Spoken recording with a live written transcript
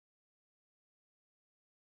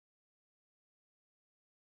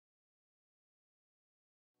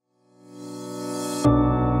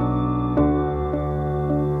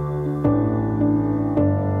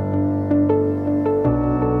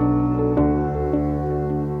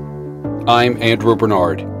I'm Andrew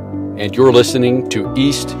Bernard, and you're listening to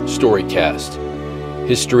East Storycast,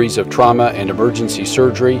 histories of trauma and emergency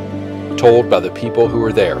surgery told by the people who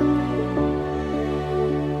were there.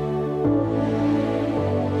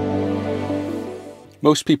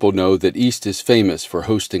 Most people know that East is famous for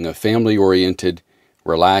hosting a family-oriented,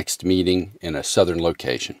 relaxed meeting in a southern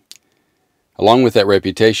location. Along with that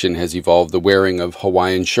reputation has evolved the wearing of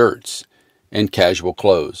Hawaiian shirts and casual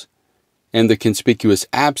clothes, and the conspicuous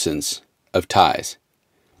absence of ties.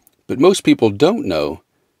 But most people don't know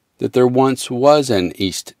that there once was an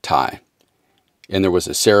East tie, and there was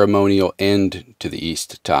a ceremonial end to the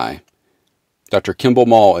East tie. Dr. Kimball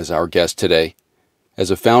Mall is our guest today. As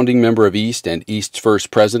a founding member of East and East's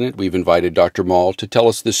first president, we've invited Dr. Mall to tell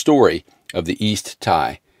us the story of the East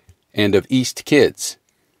tie and of East kids.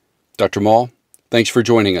 Dr. Mall, thanks for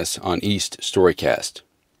joining us on East Storycast.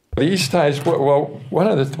 The East ties, well, one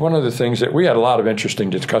of the things that we had a lot of interesting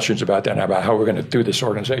discussions about that, about how we're going to do this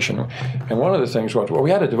organization. And one of the things was, well,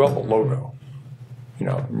 we had to develop a logo.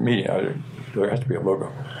 Meeting, there has to be a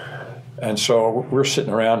logo. And so we're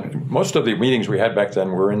sitting around. Most of the meetings we had back then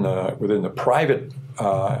were within the private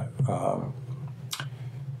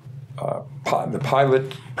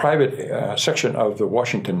section of the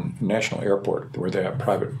Washington National Airport, where they have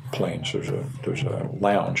private planes. There's a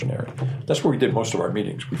lounge in there. That's where we did most of our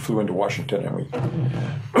meetings. We flew into Washington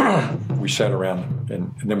and we sat around,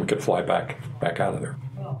 and then we could fly back out of there.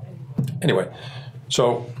 Anyway,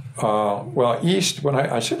 so. East, when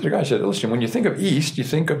I said to the guy, I said, listen, when you think of East, you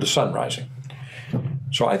think of the sun rising.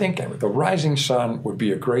 So I think the rising sun would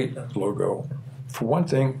be a great logo. For one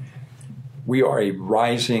thing, we are a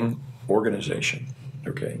rising organization,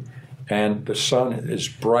 okay? And the sun is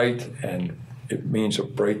bright, and it means a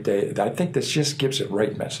bright day. I think this just gives it the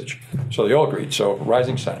right message. So they all agreed, so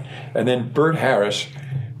rising sun. And then Bert Harris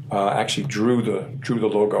actually drew the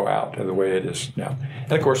logo out the way it is now.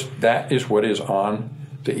 And of course, that is what is on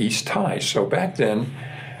the East tie. So back then,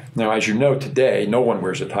 now as you know today, no one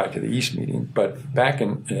wears a tie to the East meeting, but back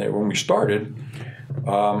when we started,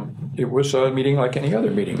 it was a meeting like any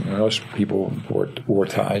other meeting. Most people wore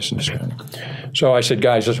ties and this kind of. So I said,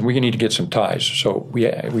 guys, listen, we need to get some ties. So we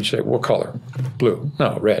said, what color? Blue.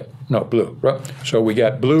 No, red. No, blue. So we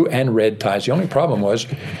got blue and red ties. The only problem was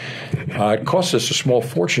it cost us a small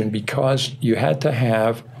fortune because you had to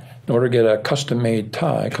have, in order to get a custom-made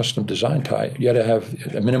tie, custom-designed tie, you had to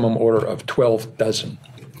have a minimum order of 12 dozen.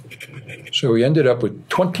 So we ended up with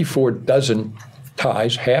 24 dozen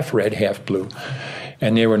ties, half red, half blue.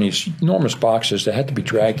 And they were in these enormous boxes that had to be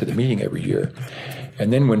dragged to the meeting every year.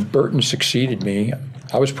 And then when Burton succeeded me,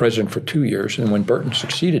 I was president for 2 years, and when Burton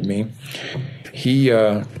succeeded me, he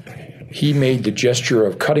made the gesture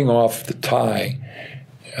of cutting off the tie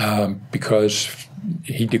because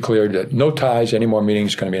he declared that no ties, any more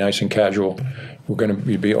meetings, going to be nice and casual. We're going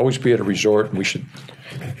to always be at a resort, and we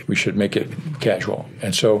should make it casual.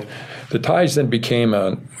 And so the ties then became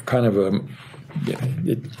a kind of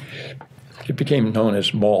it became known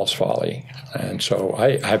as Mall's Folly. And so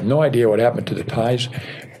I have no idea what happened to the ties.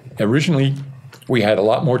 Originally, we had a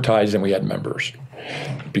lot more ties than we had members,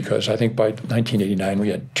 because I think by 1989 we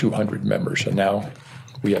had 200 members, and now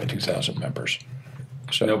we have 2,000 members.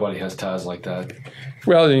 So, nobody has ties like that.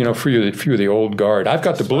 Well, for a few of the old guard. I've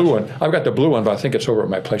got the blue one. But I think it's over at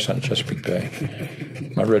my place on Chesapeake Bay.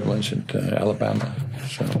 My red one's in Alabama.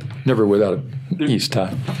 So never without an East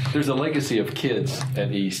tie. There's a legacy of kids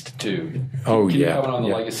at East, too. Oh, Can yeah. you comment on the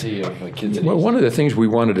legacy of kids at East? Well, one of the things we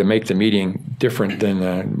wanted to make the meeting different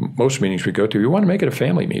than most meetings we go to, we wanted to make it a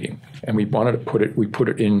family meeting. And we wanted to put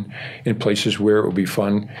it in places where it would be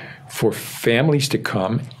fun for families to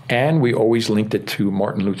come, and we always linked it to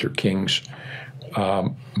Martin Luther King's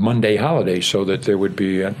Monday holiday, so that there would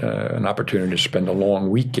be an opportunity to spend a long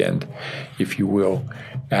weekend, if you will,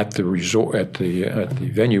 at the resort, at the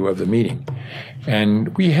venue of the meeting.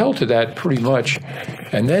 And we held to that pretty much.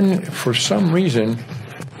 And then for some reason,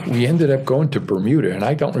 we ended up going to Bermuda, and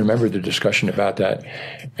I don't remember the discussion about that.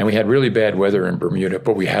 And we had really bad weather in Bermuda,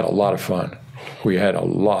 but we had a lot of fun. We had a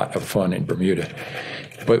lot of fun in Bermuda.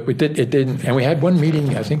 But it didn't, and we had one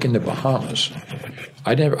meeting, I think, in the Bahamas.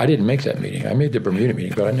 I didn't make that meeting. I made the Bermuda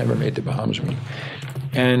meeting, but I never made the Bahamas meeting.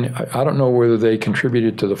 And I don't know whether they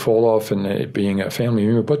contributed to the fall off and it being a family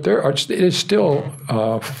meeting, but it is still,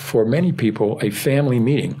 for many people, a family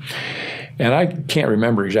meeting. And I can't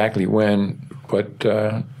remember exactly when, but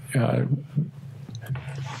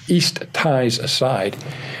East ties aside,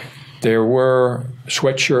 there were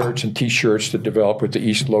sweatshirts and T-shirts that developed with the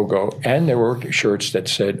East logo, and there were shirts that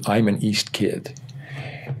said, "I'm an East kid."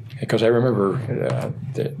 Because I remember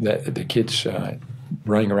the kids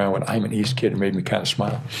running around with "I'm an East kid" made me kind of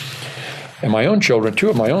smile. And my own children, two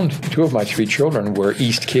of my 3 children were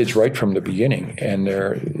East kids right from the beginning, and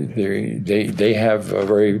they have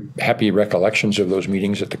very happy recollections of those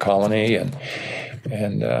meetings at the colony, and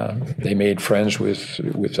they made friends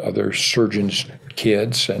with other surgeons'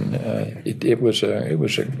 kids, and it was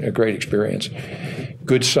a great experience.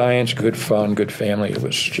 Good science, good fun, good family. It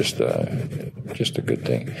was just a good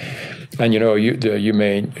thing. And you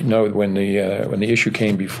may know when the issue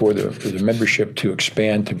came before the membership to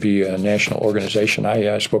expand to be a national organization,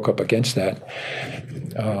 I spoke up against that.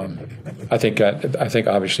 I think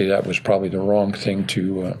obviously that was probably the wrong thing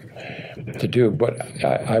to do. But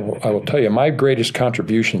I will tell you, my greatest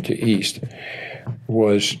contribution to East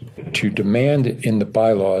was to demand in the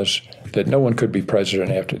bylaws that no one could be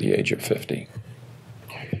president after the age of 50.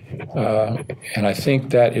 And I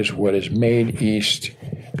think that is what has made East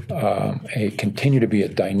continue to be a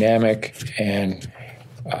dynamic and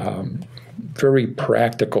very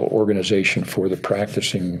practical organization for the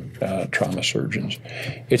practicing trauma surgeons.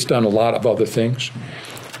 It's done a lot of other things,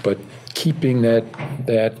 but keeping that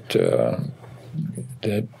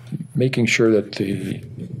making sure that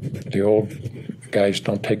the old guys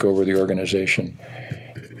don't take over the organization,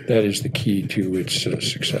 that is the key to its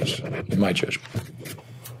success, in my judgment.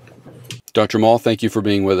 Dr. Mall, thank you for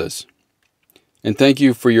being with us. And thank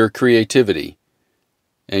you for your creativity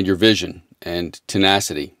and your vision and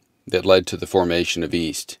tenacity that led to the formation of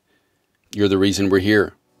East. You're the reason we're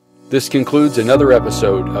here. This concludes another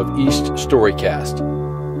episode of East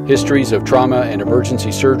Storycast, histories of trauma and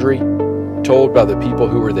emergency surgery told by the people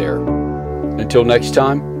who were there. Until next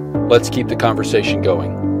time, let's keep the conversation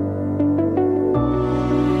going.